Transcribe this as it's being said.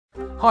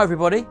Hi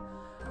everybody,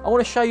 I want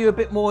to show you a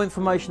bit more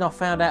information I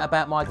found out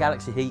about my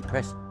Galaxy heat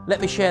press.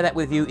 Let me share that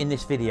with you in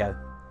this video.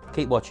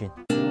 Keep watching.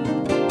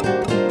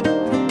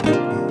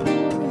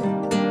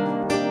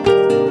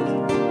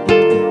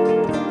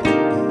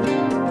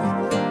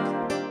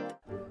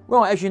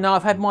 Right, as you know,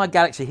 I've had my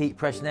Galaxy heat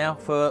press now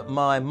for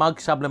my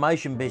mug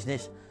sublimation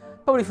business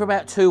probably for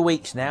about 2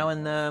 weeks now,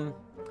 and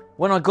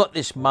when I got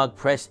this mug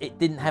press it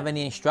didn't have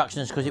any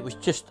instructions because it was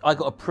just, I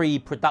got a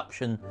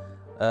pre-production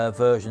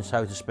version,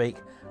 so to speak,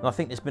 and I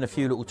think there's been a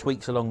few little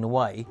tweaks along the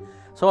way.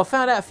 So I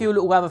found out a few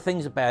little other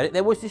things about it.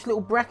 There was this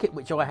little bracket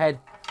which I had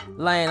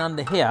laying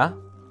under here,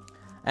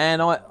 and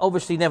I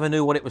obviously never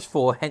knew what it was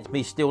for, hence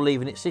me still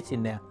leaving it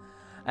sitting there.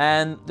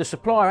 And the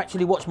supplier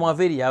actually watched my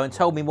video and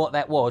told me what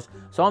that was,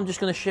 so I'm just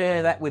going to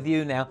share that with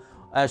you now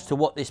as to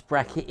what this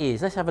bracket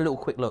is. Let's have a little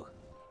quick look.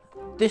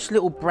 This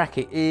little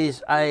bracket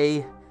is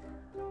a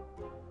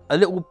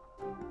little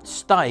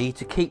stay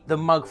to keep the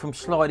mug from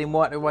sliding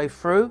right the way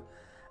through,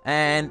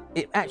 and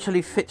it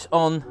actually fits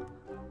on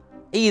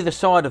either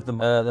side of the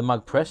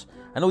mug press,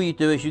 and all you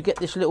do is you get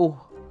this little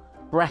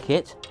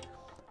bracket,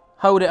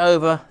 hold it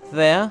over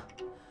there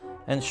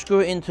and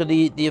screw it into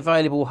the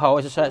available hole.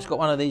 As I say, it's got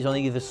one of these on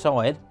either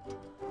side,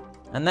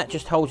 and that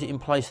just holds it in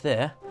place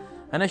there.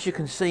 And as you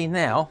can see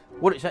now,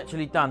 what it's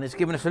actually done is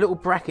given us a little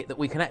bracket that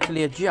we can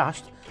actually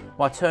adjust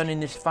by turning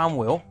this thumb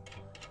wheel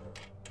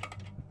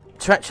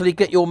to actually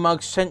get your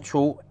mug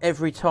central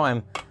every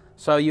time,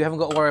 so you haven't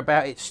got to worry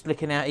about it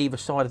slicking out either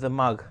side of the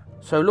mug.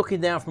 So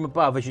looking down from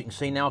above, as you can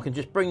see now, I can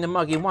just bring the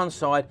mug in one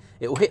side,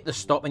 it will hit the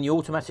stop and you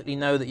automatically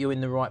know that you're in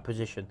the right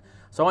position.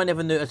 So I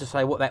never knew, as I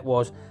say, what that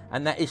was,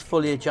 and that is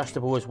fully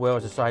adjustable as well,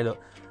 as I say,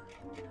 look.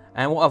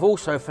 And what I've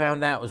also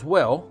found out as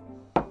well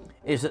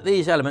is that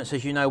these elements,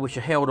 as you know, which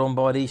are held on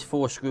by these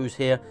 4 screws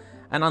here,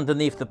 and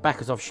underneath the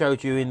back, as I've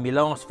showed you in my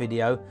last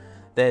video,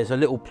 there's a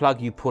little plug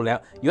you pull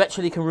out. You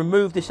actually can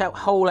remove this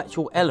whole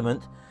actual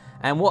element,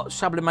 and what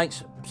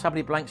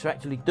Subliblanks are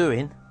actually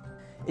doing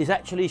is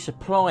actually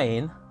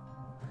supplying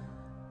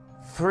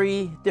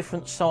 3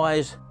 different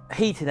size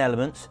heating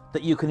elements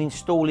that you can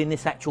install in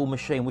this actual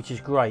machine, which is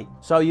great.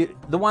 So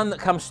the one that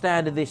comes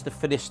standard is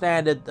for the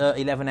standard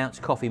 11-ounce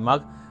coffee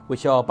mug,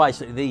 which are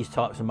basically these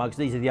types of mugs.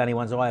 These are the only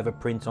ones I ever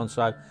print on,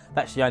 so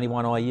that's the only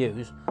one I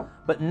use.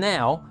 But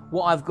now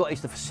what I've got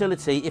is the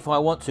facility, if I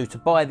want to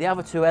buy the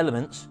other 2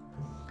 elements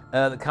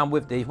that come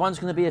with these. One's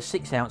going to be a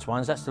 6-ounce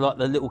one, that's like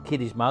the little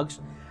kiddies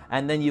mugs,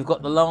 and then you've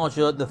got the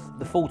larger, the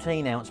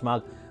 14-ounce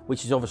mug,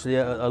 which is obviously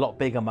a lot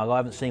bigger mug. I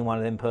haven't seen one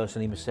of them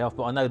personally myself,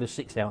 but I know the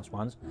 6-ounce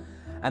ones.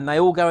 And they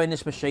all go in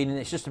this machine, and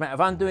it's just a matter of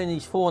undoing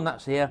these 4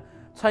 nuts here,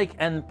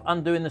 and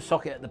undoing the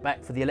socket at the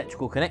back for the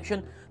electrical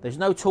connection. There's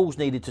no tools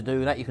needed to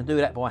do that, you can do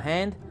that by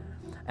hand.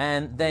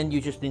 And then you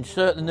just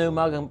insert the new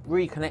mug and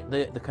reconnect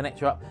the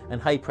connector up,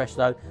 and hey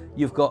presto,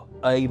 you've got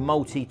a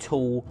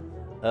multi-tool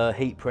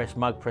heat press,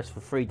 mug press for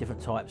 3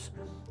 different types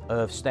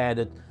of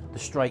standard, the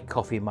straight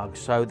coffee mugs.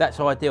 So that's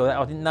ideal.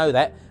 I didn't know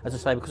that, as I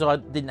say, because I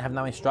didn't have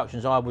no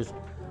instructions. I was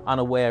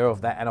unaware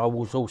of that, and I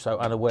was also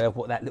unaware of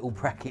what that little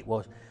bracket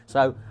was.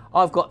 So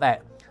I've got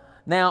that.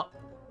 Now,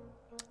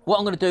 what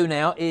I'm going to do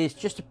now is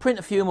just to print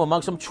a few more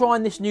mugs. I'm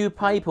trying this new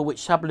paper which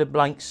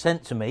Subliblanks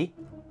sent to me,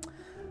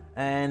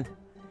 and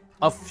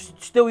I'm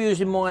still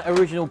using my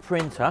original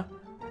printer,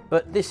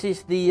 but this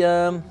is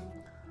the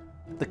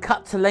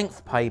cut to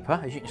length paper.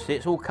 As you can see,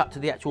 it's all cut to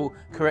the actual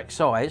correct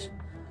size.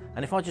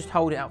 And if I just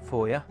hold it up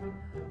for you,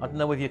 I don't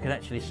know if you can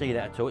actually see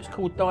that at all. It's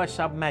called Dye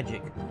Sub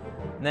Magic.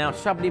 Now,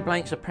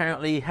 Subliblanks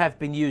apparently have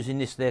been using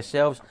this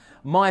themselves.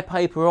 My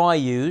paper I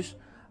use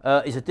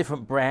is a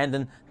different brand,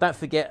 and don't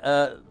forget,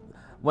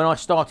 when I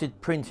started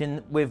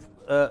printing with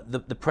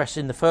the press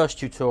in the first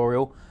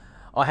tutorial,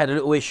 I had a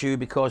little issue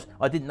because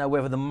I didn't know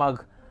whether the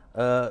mug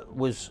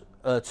was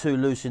too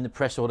loose in the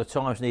press or the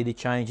times needed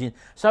changing.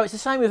 So it's the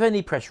same with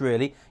any press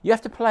really. You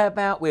have to play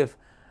about with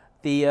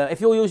the if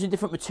you're using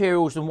different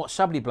materials than what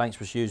Subliblanks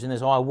was using,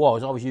 as I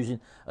was using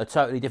a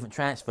totally different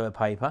transfer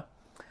paper.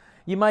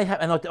 You may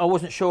have, and I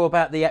wasn't sure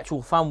about the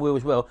actual thumb wheel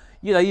as well.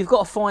 You know, you've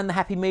got to find the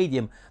happy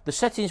medium. The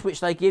settings which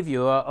they give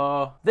you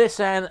are they're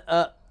saying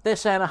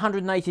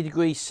 180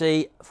 degrees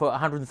C for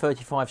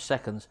 135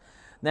 seconds.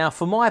 Now,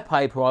 for my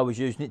paper I was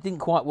using, it didn't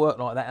quite work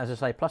like that, as I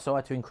say. Plus, I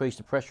had to increase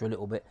the pressure a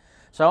little bit.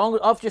 So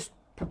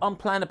I'm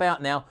playing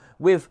about now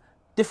with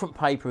different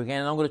paper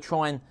again, and I'm going to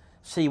try and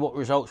see what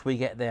results we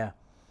get there.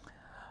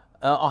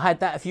 I had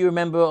that, if you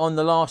remember, on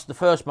the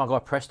first mug I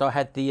pressed, I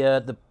had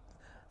the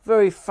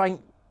very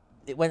faint.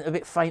 It went a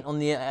bit faint on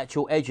the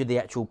actual edge of the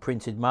actual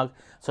printed mug,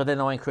 so then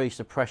I increased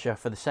the pressure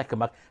for the second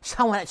mug.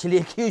 Someone actually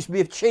accused me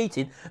of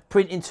cheating,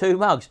 printing 2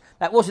 mugs.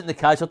 That wasn't the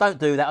case. I don't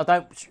do that. I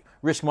don't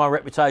risk my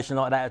reputation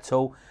like that at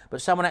all.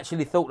 But someone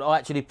actually thought that I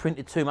actually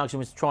printed 2 mugs and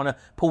was trying to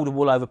pull the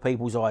wool over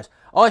people's eyes.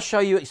 I show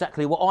you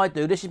exactly what I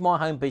do. This is my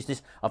home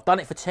business. I've done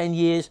it for 10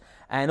 years,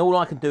 and all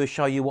I can do is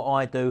show you what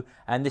I do,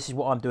 and this is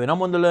what I'm doing.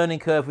 I'm on the learning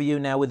curve with you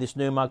now with this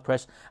new mug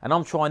press, and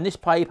I'm trying this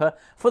paper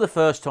for the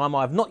first time.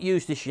 I've not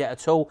used this yet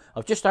at all.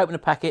 I've just opened the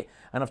packet,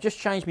 and I've just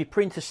changed my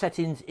printer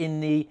settings in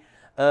the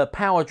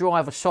Power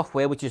Driver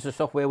software, which is the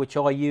software which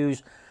I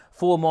use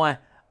for my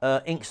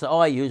inks that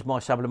I use, my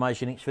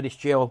sublimation inks for this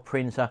gel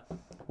printer,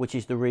 which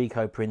is the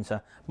Ricoh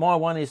printer. My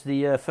one is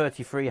the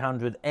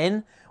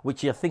 3300N,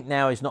 which I think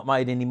now is not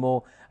made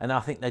anymore, and I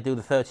think they do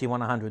the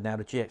 3100 now.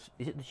 The GX,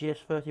 is it the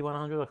GS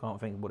 3100? I can't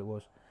think of what it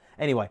was.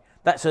 Anyway,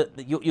 that's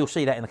you'll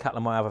see that in a couple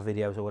of my other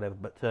videos or whatever.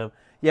 But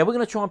yeah, we're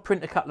going to try and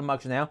print a couple of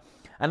mugs now.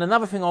 And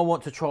another thing I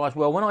want to try as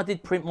well, when I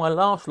did print my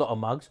last lot of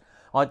mugs,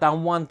 I'd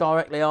done one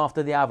directly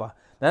after the other.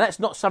 Now that's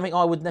not something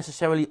I would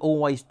necessarily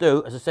always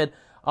do. As I said,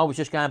 I was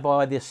just going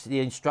by the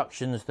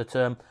instructions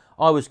that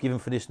I was given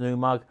for this new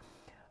mug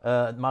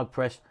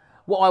press.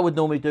 What I would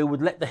normally do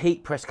would let the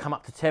heat press come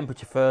up to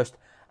temperature first,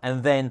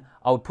 and then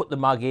I would put the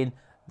mug in.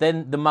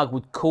 Then the mug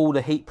would cool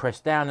the heat press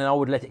down, and I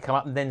would let it come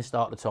up and then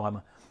start the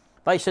timer.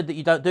 They said that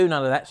you don't do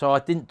none of that, so I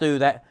didn't do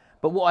that.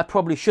 But what I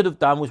probably should have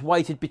done was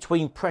waited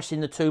between pressing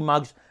the two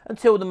mugs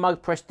until the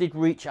mug press did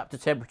reach up to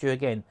temperature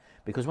again.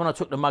 Because when I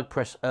took the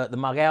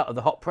mug out of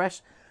the hot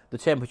press, the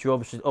temperature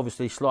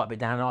obviously slight bit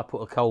down, and I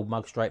put a cold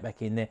mug straight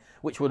back in there,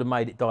 which would have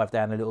made it dive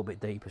down a little bit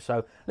deeper.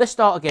 So let's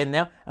start again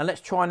now, and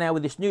let's try now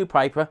with this new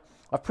paper.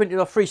 I've printed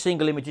off 3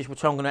 single images,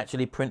 which I'm going to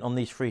actually print on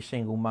these 3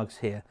 single mugs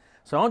here.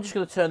 So I'm just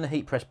going to turn the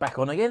heat press back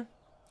on again.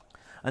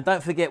 And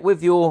don't forget,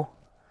 with your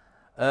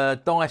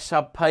dye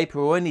sub paper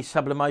or any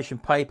sublimation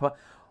paper,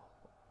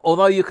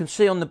 although you can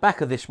see on the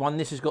back of this one,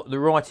 this has got the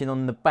writing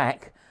on the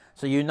back,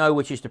 so you know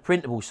which is the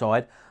printable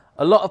side.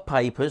 A lot of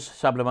papers,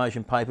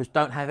 sublimation papers,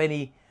 don't have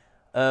any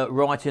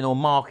writing or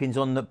markings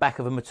on the back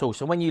of them at all.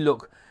 So when you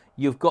look,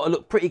 you've got to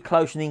look pretty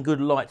close and in good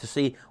light to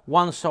see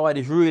one side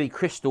is really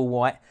crystal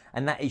white,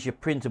 and that is your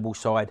printable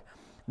side.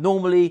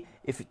 Normally,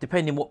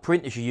 depending what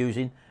printers you're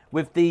using,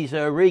 with these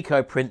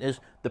Ricoh printers,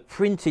 the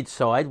printed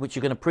side, which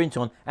you're going to print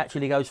on,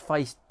 actually goes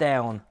face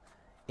down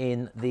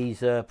in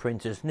these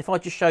printers. And if I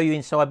just show you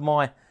inside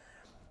my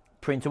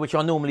printer, which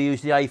I normally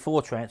use the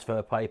A4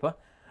 transfer paper,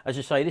 as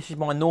I say, this is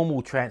my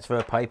normal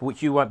transfer paper,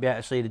 which you won't be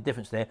able to see the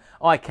difference there.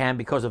 I can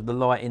because of the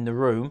light in the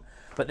room,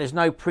 but there's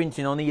no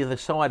printing on either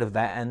side of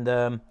that,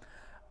 and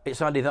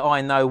it's only that I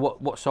know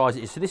what size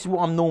it is. So this is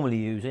what I'm normally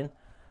using.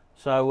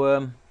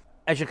 So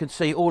as you can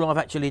see, all I've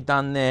actually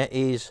done there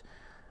is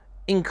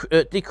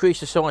decrease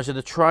the size of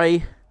the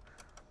tray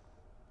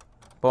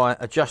by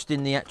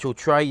adjusting the actual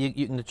tray.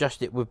 You can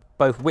adjust it with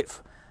both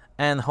width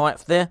and height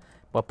there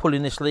by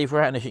pulling this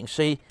lever out, and as you can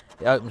see,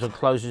 it opens and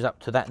closes up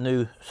to that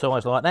new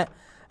size like that.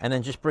 And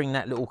then just bring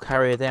that little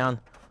carrier down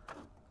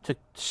to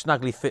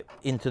snugly fit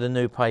into the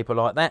new paper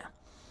like that.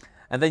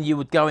 And then you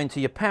would go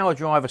into your power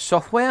driver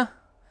software,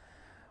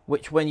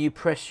 which when you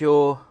press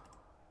your,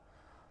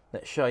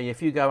 let's show you, if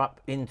you go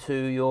up into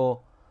your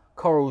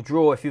Coral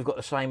Draw, if you've got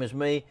the same as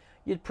me,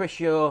 you'd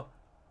press your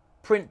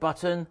print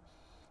button.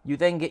 You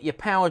then get your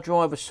power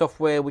driver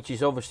software, which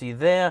is obviously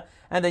there,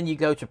 and then you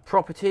go to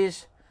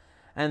properties,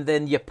 and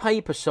then your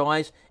paper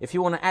size. If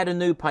you want to add a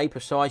new paper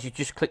size, you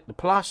just click the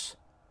plus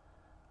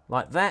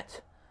like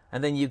that,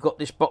 and then you've got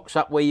this box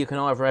up where you can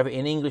either have it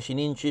in English in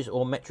inches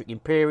or metric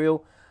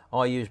imperial.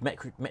 I use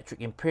metric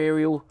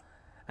imperial,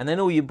 and then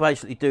all you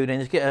basically do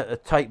then is get a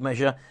tape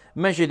measure,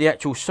 measure the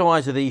actual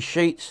size of these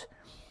sheets,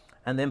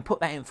 and then put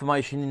that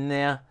information in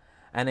there,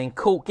 and then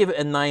give it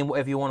a name,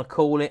 whatever you want to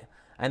call it,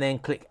 and then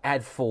click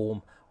add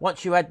form.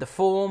 Once you add the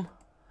form,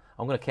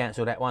 I'm going to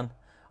cancel that one.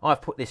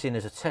 I've put this in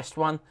as a test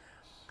one.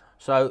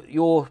 So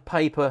your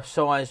paper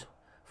size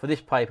for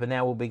this paper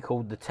now will be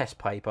called the test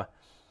paper.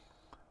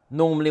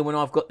 Normally when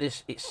I've got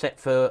this, it's set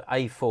for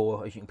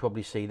A4, as you can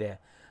probably see there.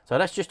 So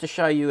that's just to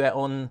show you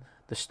on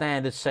the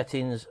standard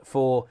settings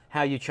for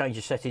how you change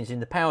the settings in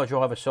the power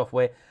driver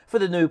software for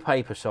the new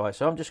paper size.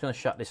 So I'm just going to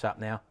shut this up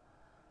now.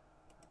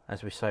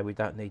 As we say, we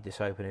don't need this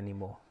open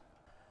anymore.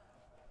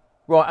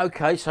 Right,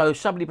 okay, so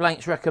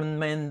Subliblanks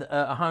recommend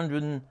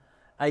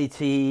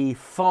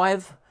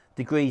 185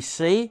 degrees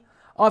C.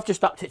 I've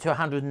just upped it to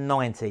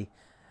 190.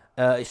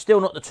 It's still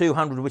not the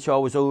 200, which I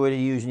was already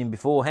using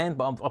beforehand,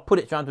 but I put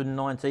it to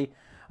 190.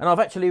 And I've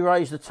actually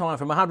raised the time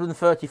from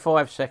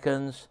 135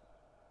 seconds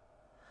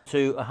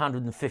to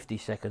 150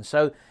 seconds.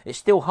 So it's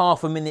still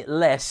half a minute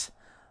less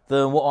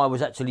than what I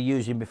was actually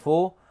using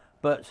before,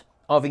 but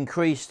I've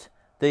increased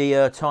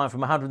the time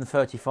from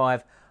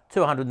 135 to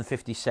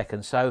 150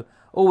 seconds. So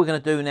all we're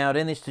going to do now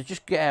then is to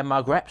just get our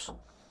mug wraps.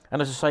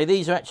 And as I say,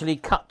 these are actually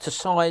cut to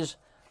size,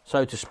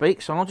 so to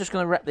speak. So I'm just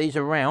going to wrap these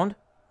around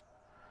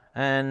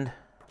and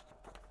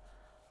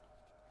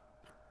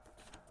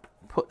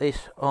put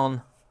this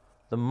on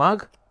the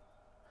mug.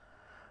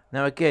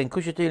 Now again,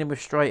 because you're dealing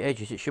with straight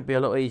edges, it should be a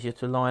lot easier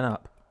to line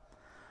up.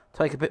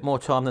 Take a bit more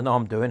time than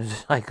I'm doing,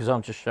 as I say, because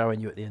I'm just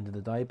showing you at the end of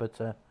the day. But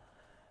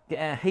get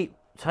our heat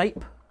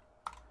tape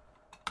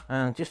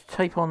and just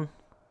tape on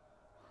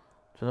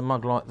to the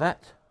mug like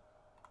that.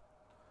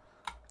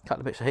 A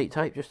couple of bits of heat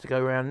tape just to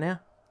go around now.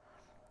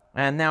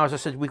 And now, as I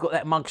said, we've got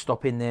that mug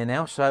stop in there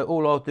now. So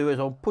all I'll do is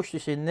I'll push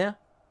this in there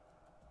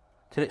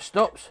till it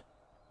stops.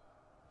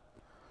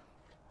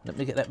 Let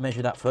me get that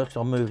measured up first,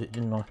 because I moved it,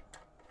 didn't I?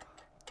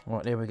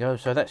 Right, there we go.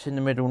 So that's in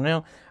the middle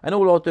now. And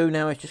all I'll do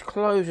now is just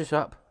close this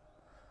up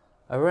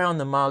around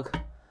the mug.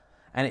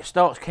 and it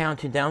starts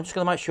counting down. I'm just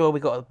going to make sure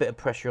we've got a bit of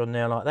pressure on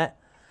there like that.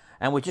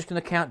 And we're just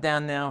going to count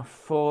down now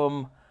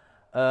from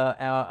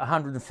our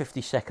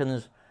 150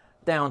 seconds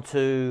down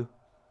to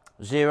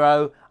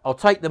 0. I'll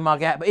take the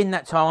mug out, but in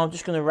that time I'm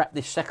just going to wrap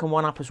this second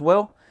one up as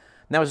well.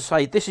 Now, as I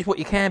say, this is what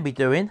you can be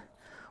doing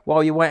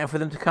while you're waiting for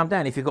them to come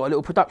down if you've got a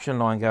little production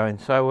line going.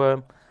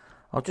 So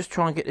I'll just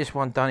try and get this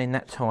one done in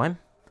that time.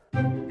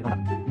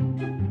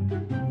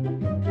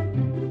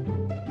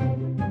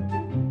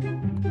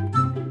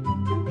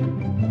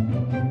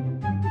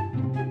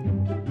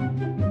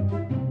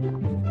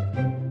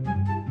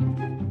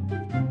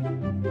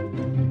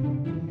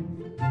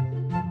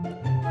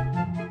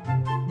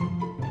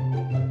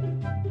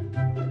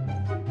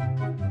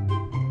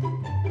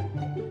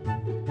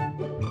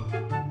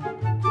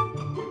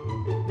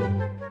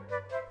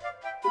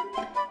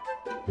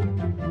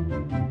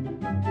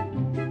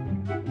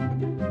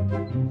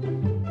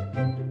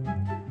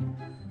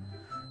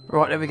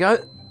 Right, there we go.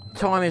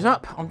 Time is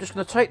up. I'm just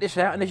going to take this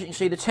out, and as you can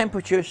see, the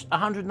temperature is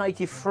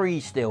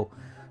 183 still.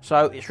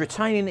 So it's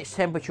retaining its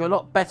temperature a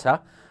lot better.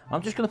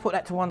 I'm just going to put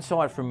that to one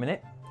side for a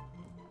minute.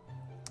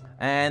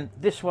 And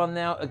this one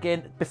now,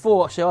 again,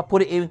 before, so I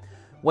put it in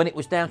when it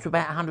was down to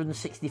about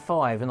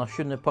 165, and I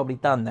shouldn't have probably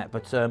done that.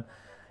 But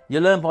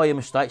you learn by your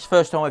mistakes.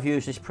 First time I've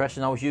used this press,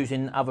 and I was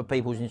using other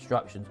people's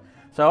instructions.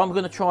 So I'm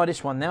going to try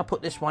this one now.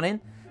 Put this one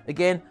in.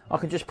 Again, I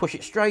can just push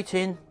it straight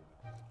in,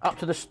 up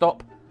to the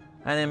stop,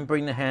 and then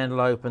bring the handle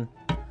open,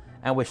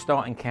 and we're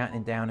starting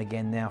counting down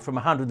again now from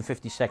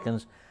 150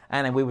 seconds,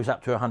 and then we was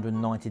up to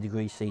 190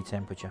 degrees C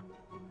temperature.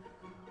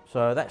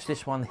 So that's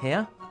this one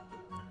here.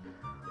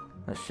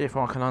 Let's see if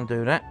I can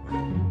undo that.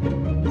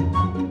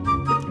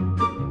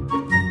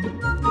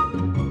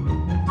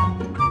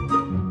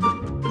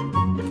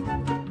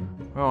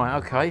 Right,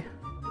 okay.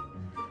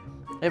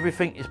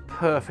 Everything is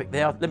perfect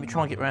there. Let me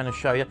try and get around and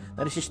show you.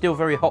 Now this is still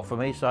very hot for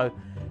me, so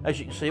as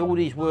you can see, all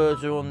these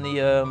words are on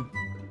the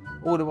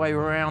all the way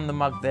around the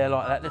mug there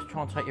like that. Let's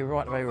try and take you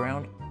right the way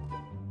around.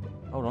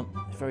 Hold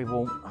on, it's very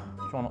warm.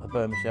 Try not to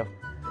burn myself.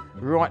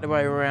 Right the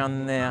way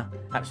around there.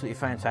 Absolutely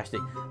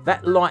fantastic.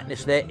 That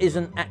lightness there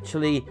isn't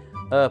actually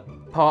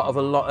part of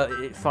a lot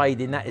it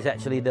fading. That is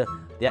actually the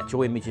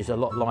actual image is a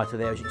lot lighter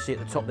there. As you can see at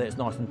the top there, it's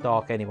nice and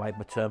dark anyway.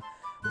 But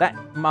that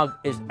mug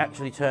is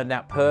actually turned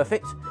out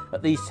perfect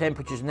at these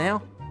temperatures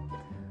now,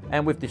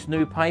 and with this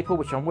new paper,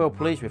 which I'm well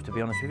pleased with, to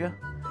be honest with you.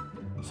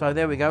 So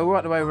there we go,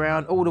 right the way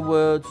around, all the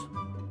words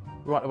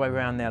right the way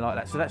around there like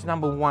that. So that's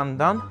number 1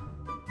 done.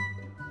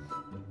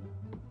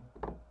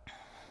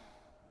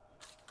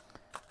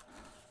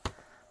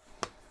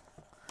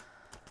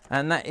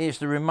 And that is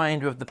the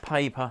remainder of the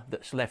paper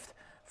that's left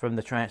from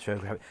the transfer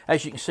graphic.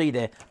 As you can see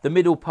there, the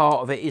middle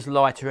part of it is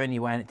lighter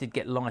anyway, and it did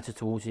get lighter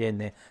towards the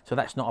end there. So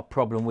that's not a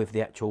problem with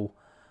the actual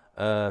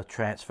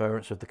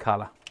transference of the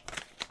colour.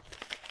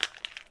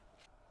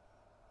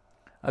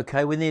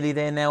 Okay, we're nearly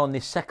there now on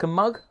this second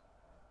mug.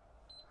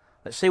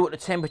 Let's see what the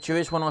temperature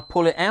is when I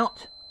pull it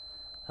out.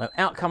 So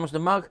out comes the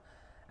mug,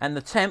 and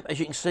the temp, as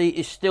you can see,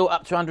 is still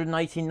up to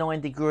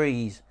 189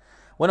 degrees.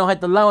 When I had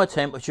the lower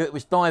temperature, it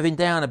was diving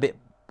down a bit,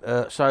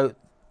 so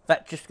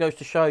that just goes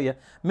to show you,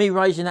 me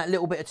raising that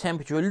little bit of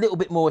temperature a little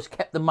bit more has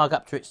kept the mug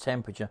up to its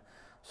temperature.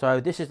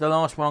 So this is the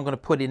last one I'm going to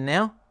put in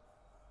now.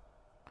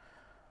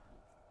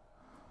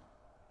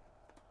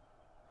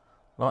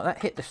 Like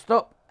that, hit the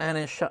stop, and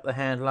then shut the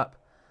handle up,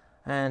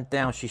 and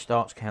down she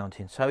starts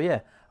counting. So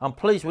yeah, I'm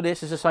pleased with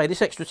this. As I say,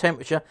 this extra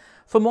temperature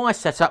for my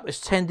setup has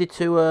tended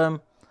to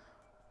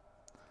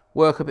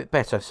work a bit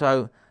better.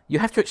 So you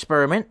have to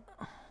experiment.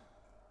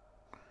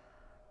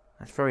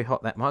 That's very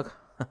hot, that mug.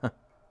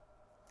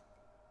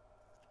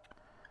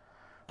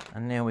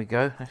 And there we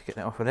go. Let's get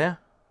that off of there.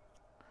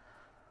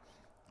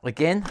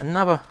 Again,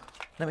 another.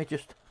 Let me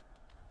just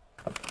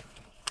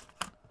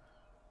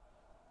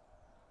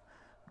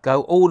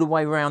go all the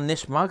way around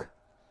this mug.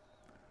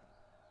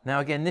 Now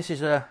again, this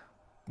is a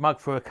mug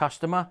for a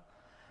customer,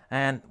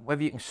 and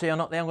whether you can see or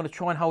not there, I'm going to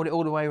try and hold it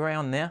all the way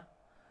around there,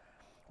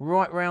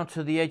 right round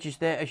to the edges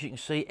there. As you can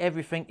see,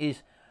 everything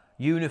is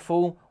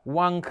uniform,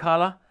 one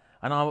colour,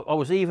 and I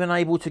was even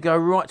able to go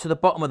right to the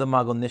bottom of the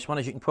mug on this one,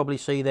 as you can probably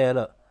see there,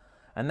 look.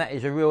 And that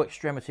is a real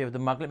extremity of the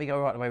mug. Let me go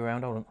right the way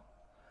around, hold on.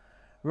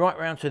 Right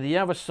round to the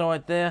other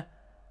side there,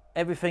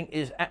 everything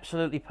is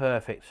absolutely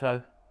perfect.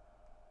 So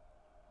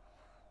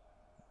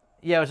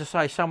yeah, as I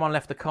say, someone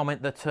left a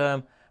comment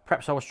that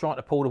perhaps I was trying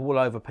to pull the wool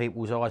over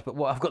people's eyes,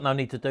 but I've got no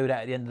need to do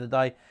that at the end of the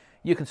day.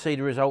 You can see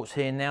the results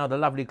here now, the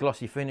lovely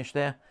glossy finish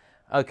there.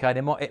 Okay,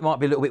 it might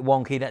be a little bit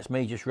wonky. That's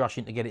me just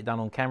rushing to get it done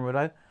on camera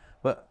though.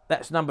 But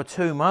that's number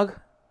 2 mug.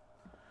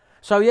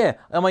 So yeah,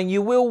 I mean,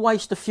 you will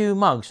waste a few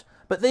mugs,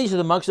 but these are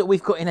the mugs that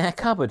we've got in our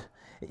cupboard.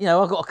 You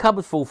know, I've got a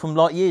cupboard full from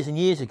like years and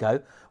years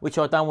ago, which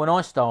I done when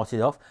I started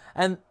off,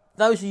 and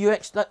those are you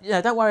extra, you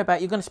know, don't worry about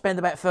it. You're going to spend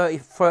about 30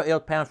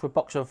 odd pounds for a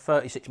box of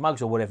 36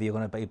 mugs or whatever you're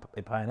going to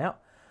be paying out.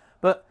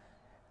 But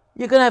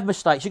you're going to have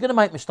mistakes, you're going to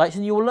make mistakes,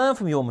 and you'll learn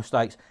from your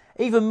mistakes.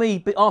 Even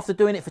me, after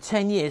doing it for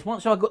 10 years,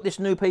 once I got this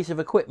new piece of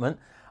equipment,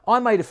 I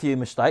made a few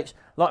mistakes,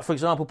 like for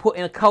example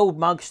putting a cold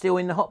mug still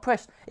in the hot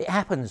press. It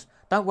happens,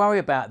 don't worry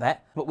about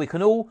that, but we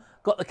can all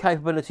got the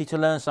capability to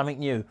learn something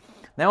new.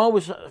 Now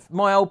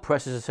my old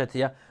press, as I said to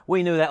you,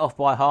 we knew that off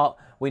by heart.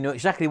 We knew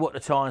exactly what the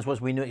times was,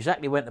 we knew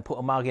exactly when to put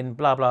a mug in,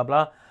 blah blah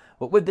blah.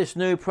 But with this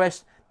new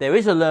press, there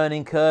is a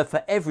learning curve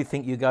for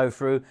everything you go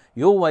through.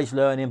 You're always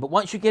learning, but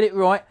once you get it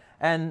right,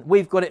 and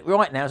we've got it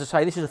right now, as I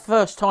say, this is the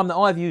first time that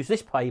I've used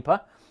this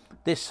paper,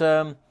 this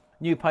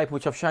new paper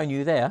which I've shown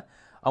you there.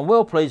 I'm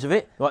well pleased with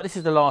it. Right, this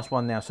is the last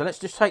one now, so let's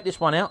just take this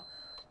one out.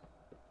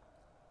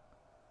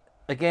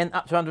 Again,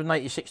 up to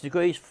 186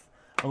 degrees.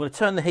 I'm going to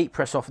turn the heat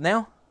press off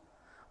now.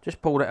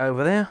 Just pull it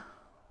over there.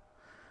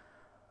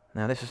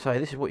 Now, this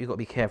is what you've got to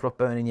be careful of,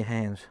 burning your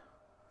hands.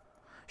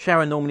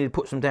 Sharon normally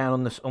puts them down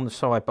on the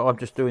side, but I'm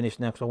just doing this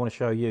now because I want to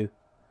show you.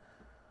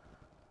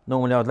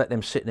 Normally I'd let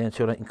them sit there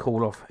until they can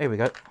cool off. Here we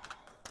go.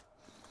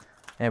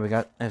 There we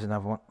go. There's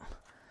another one.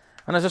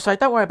 And as I say,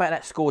 don't worry about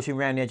that scorching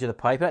around the edge of the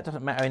paper. That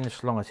doesn't matter in the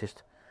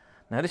slightest.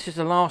 Now this is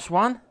the last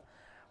one.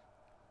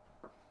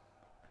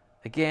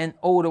 Again,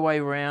 all the way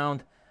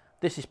around.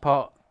 This is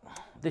part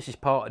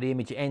of the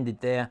image. It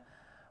ended there.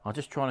 I'm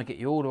just trying to get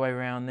you all the way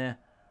around there.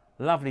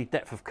 Lovely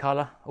depth of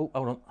colour. Oh,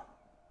 hold on.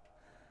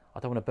 I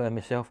don't want to burn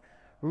myself.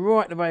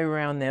 Right the way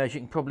around there, as you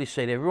can probably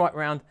see there. Right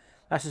round.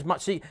 That's as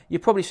much. See, you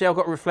probably see I've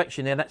got a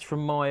reflection there. That's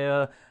from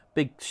my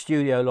big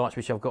studio lights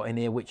which I've got in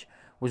here, which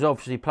was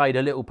obviously played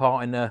a little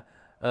part in the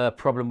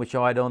problem which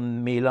I had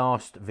on my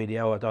last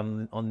video I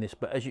done on this.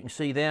 But as you can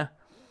see there,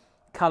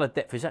 colour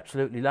depth is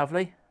absolutely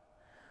lovely.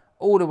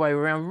 All the way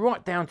around,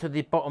 right down to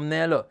the bottom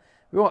there. Look,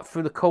 right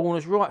through the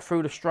corners, right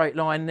through the straight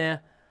line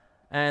there.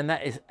 And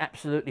that is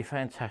absolutely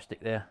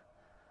fantastic there.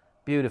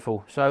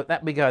 Beautiful. So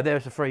that we go.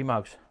 There's the 3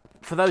 mugs.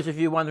 For those of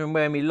you wondering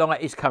where my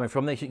light is coming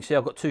from, as you can see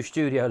I've got 2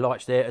 studio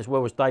lights there as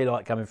well as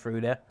daylight coming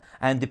through there.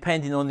 And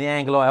depending on the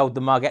angle I hold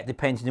the mug at,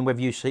 depending on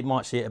whether you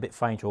might see it a bit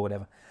faint or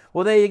whatever.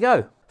 Well, there you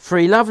go.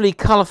 3 lovely,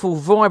 colourful,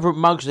 vibrant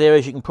mugs there,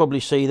 as you can probably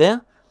see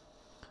there.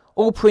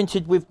 All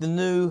printed with the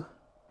new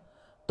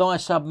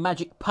Dye-Sub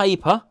Magic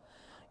paper,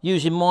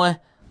 using my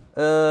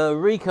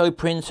Ricoh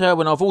printer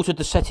when I've altered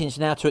the settings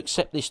now to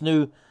accept this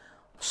new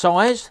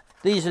size.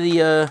 These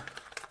are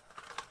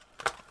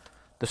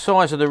the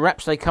size of the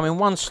wraps. They come in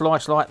 1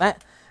 slice like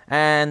that,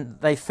 and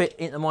they fit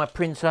into my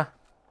printer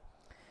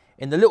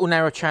in the little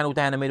narrow channel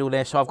down the middle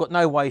there, so I've got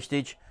no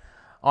wastage.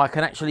 I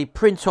can actually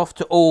print off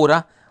to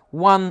order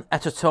 1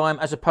 at a time,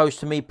 as opposed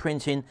to me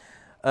printing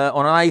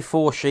on an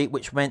A4 sheet,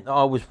 which meant that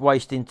I was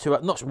wasting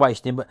not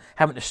wasting, but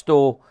having to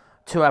store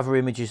 2 other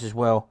images as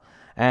well.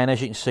 And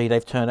as you can see,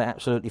 they've turned out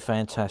absolutely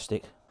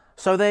fantastic.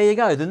 So there you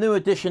go. The new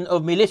edition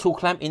of my little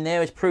clamp in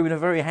there has proven a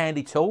very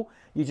handy tool.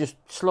 You just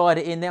slide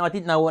it in there. I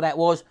didn't know what that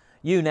was.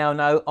 You now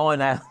know. I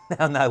now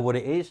know what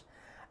it is.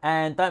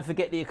 And don't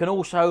forget that you can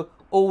also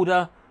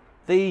order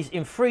these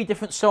in 3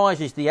 different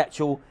sizes, the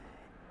actual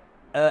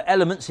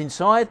elements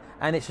inside.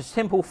 And it's a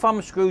simple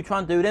thumb screw to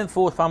undo them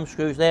 4 thumb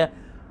screws there.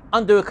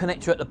 Undo a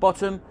connector at the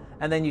bottom,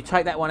 and then you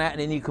take that one out, and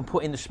then you can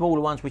put in the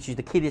smaller ones, which is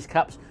the kiddies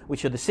cups,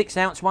 which are the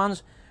 6-ounce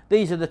ones.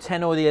 These are the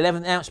 10 or the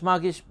 11-ounce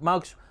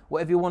mugs,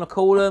 whatever you want to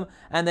call them.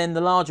 And then the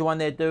larger one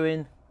they're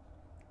doing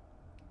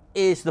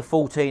is the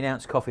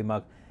 14-ounce coffee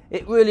mug.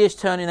 It really is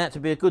turning out to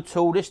be a good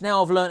tool. This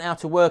now I've learned how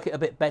to work it a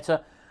bit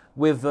better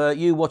with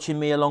you watching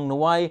me along the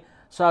way.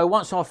 So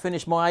once I've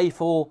finished my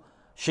A4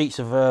 sheets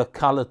of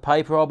coloured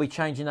paper, I'll be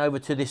changing over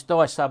to this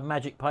Dye-Sub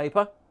Magic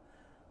paper.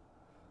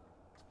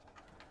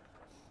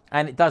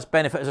 And it does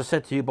benefit, as I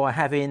said to you, by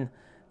having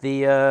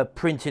the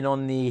printing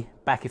on the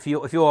back. If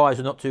your eyes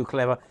are not too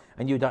clever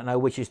and you don't know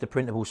which is the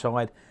printable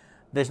side,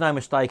 there's no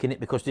mistake in it,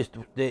 because the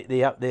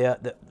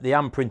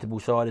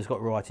unprintable side has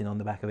got writing on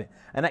the back of it.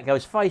 And that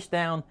goes face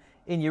down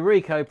in your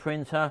Ricoh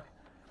printer,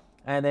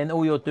 and then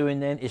all you're doing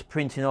then is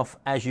printing off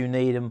as you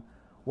need them,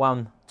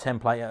 1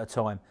 template at a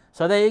time.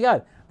 So there you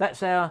go.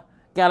 That's our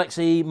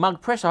Galaxy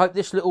mug press. I hope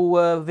this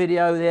little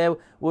video there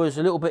was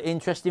a little bit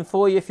interesting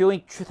for you. If you're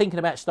thinking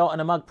about starting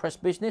a mug press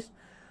business,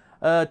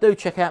 do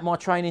check out my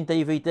training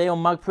DVD on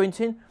mug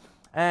printing,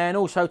 and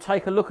also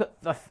take a look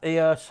at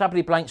the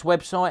Sublime Blanks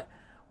website,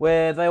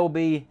 where they'll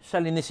be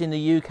selling this in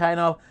the UK. And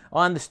I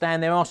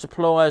understand there are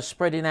suppliers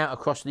spreading out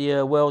across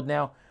the world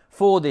now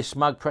for this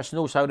mug press, and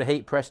also the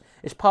heat press.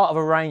 It's part of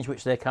a range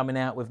which they're coming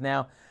out with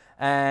now.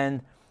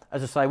 And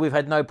as I say, we've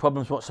had no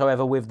problems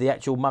whatsoever with the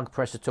actual mug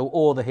press at all,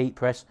 or the heat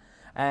press.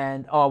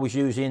 And I was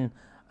using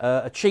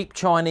a cheap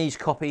Chinese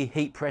copy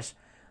heat press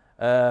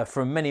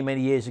from many,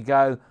 many years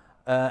ago.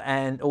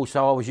 And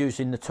also I was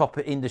using the top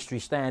industry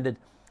standard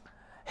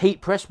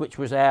heat press, which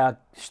was our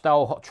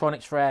style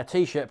Hottronics for our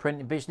t-shirt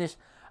printing business.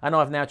 And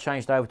I've now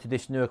changed over to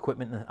this new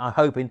equipment, and I'm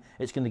hoping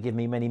it's going to give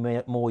me many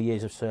more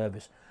years of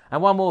service.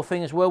 And one more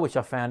thing as well, which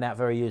I found out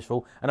very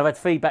useful, and I've had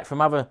feedback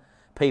from other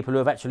people who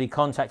have actually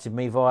contacted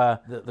me via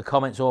the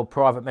comments or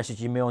private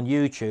messaging me on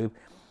YouTube,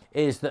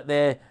 is that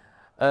they're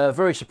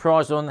very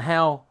surprised on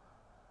how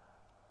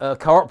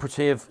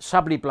cooperative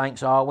Sublime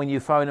Blanks are when you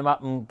phone them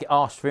up and get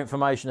asked for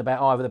information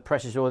about either the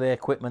presses or their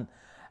equipment.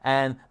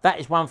 And that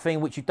is one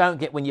thing which you don't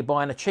get when you're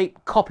buying a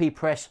cheap copy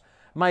press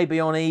maybe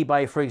on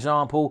eBay, for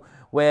example,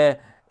 where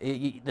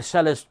the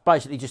seller's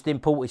basically just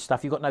imported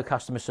stuff, you've got no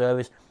customer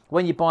service.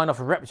 When you're buying off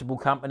a reputable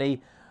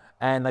company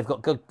and they've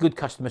got good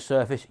customer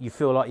service, you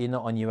feel like you're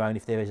not on your own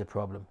if there is a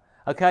problem.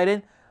 Okay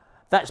then,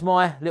 that's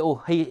my little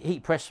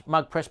heat press,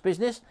 mug press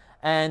business.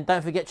 And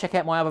don't forget, check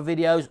out my other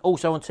videos,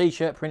 also on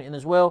t-shirt printing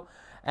as well.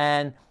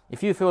 And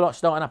if you feel like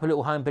starting up a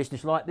little home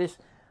business like this,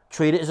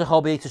 treat it as a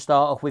hobby to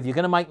start off with. You're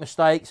going to make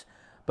mistakes,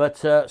 but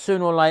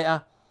sooner or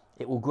later,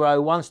 it will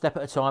grow one step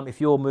at a time if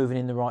you're moving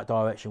in the right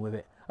direction with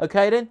it.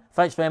 Okay then,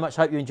 thanks very much.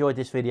 Hope you enjoyed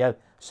this video.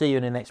 See you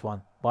in the next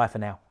one. Bye for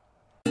now.